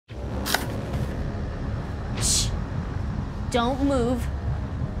Don't move.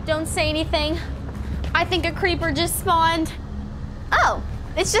 Don't say anything. I think a creeper just spawned. Oh,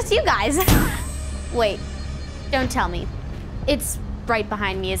 it's just you guys. Wait, don't tell me. It's right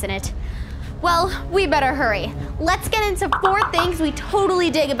behind me, isn't it? Well, we better hurry. Let's get into 4 things we totally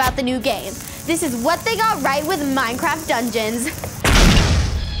dig about the new game. This is what they got right with Minecraft Dungeons.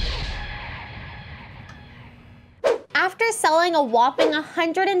 After selling a whopping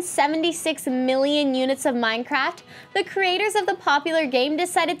 176 million units of Minecraft, the creators of the popular game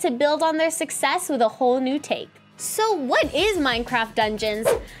decided to build on their success with a whole new take. So what is Minecraft Dungeons?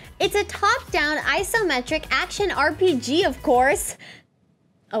 It's a top-down isometric action RPG, of course.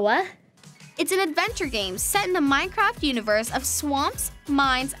 A what? It's an adventure game set in the Minecraft universe of swamps,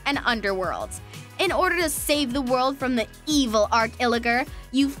 mines, and underworlds. In order to save the world from the evil Arch-Illiger,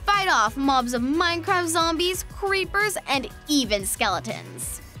 you fight off mobs of Minecraft zombies, creepers, and even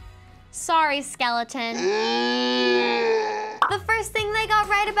skeletons. Sorry, skeleton. The first thing they got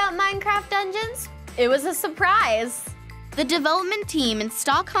right about Minecraft Dungeons? It was a surprise. The development team in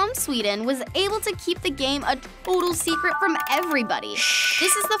Stockholm, Sweden was able to keep the game a total secret from everybody.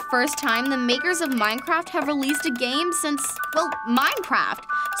 This is the first time the makers of Minecraft have released a game since, well, Minecraft.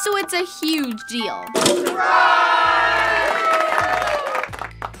 So it's a huge deal.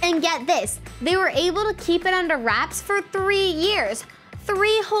 And get this, they were able to keep it under wraps for 3 years.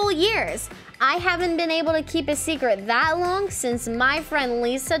 3 whole years. I haven't been able to keep a secret that long since my friend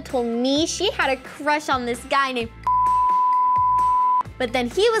Lisa told me she had a crush on this guy named but then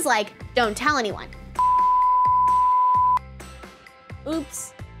he was like, don't tell anyone.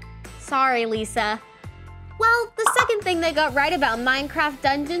 Oops. Sorry, Lisa. Well, the second thing they got right about Minecraft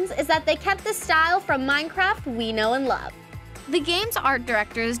Dungeons is that they kept the style from Minecraft we know and love. The game's art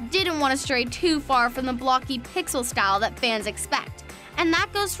directors didn't want to stray too far from the blocky pixel style that fans expect. And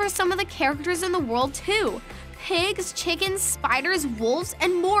that goes for some of the characters in the world too. Pigs, chickens, spiders, wolves,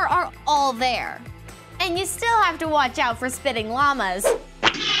 and more are all there. And you still have to watch out for spitting llamas.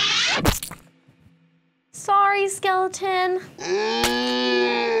 Sorry, skeleton.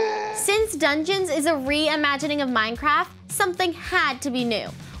 Since Dungeons is a reimagining of Minecraft, something had to be new,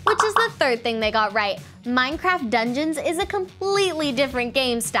 which is the third thing they got right. Minecraft Dungeons is a completely different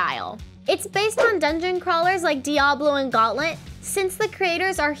game style. It's based on dungeon crawlers like Diablo and Gauntlet, since the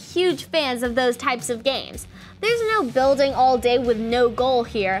creators are huge fans of those types of games. There's no building all day with no goal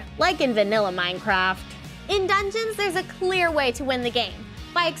here, like in vanilla Minecraft. In Dungeons, there's a clear way to win the game,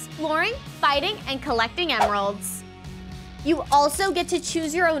 by exploring, fighting, and collecting emeralds. You also get to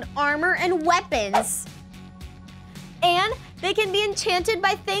choose your own armor and weapons. And they can be enchanted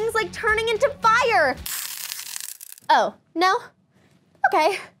by things like turning into fire. Oh, no?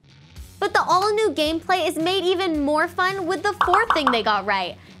 Okay. But the all-new gameplay is made even more fun with the fourth thing they got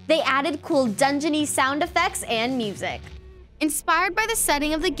right. They added cool dungeon-y sound effects and music. Inspired by the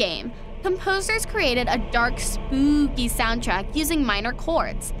setting of the game, composers created a dark, spooky soundtrack using minor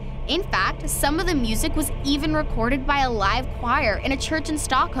chords. In fact, some of the music was even recorded by a live choir in a church in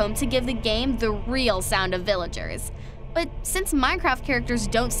Stockholm to give the game the real sound of villagers. But since Minecraft characters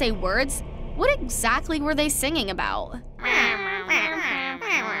don't say words, what exactly were they singing about?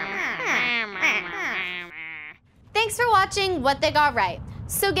 Thanks for watching What They Got Right.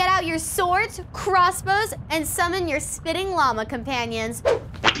 So get out your swords, crossbows, and summon your spitting llama companions.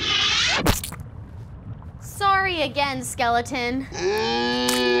 Sorry again, skeleton.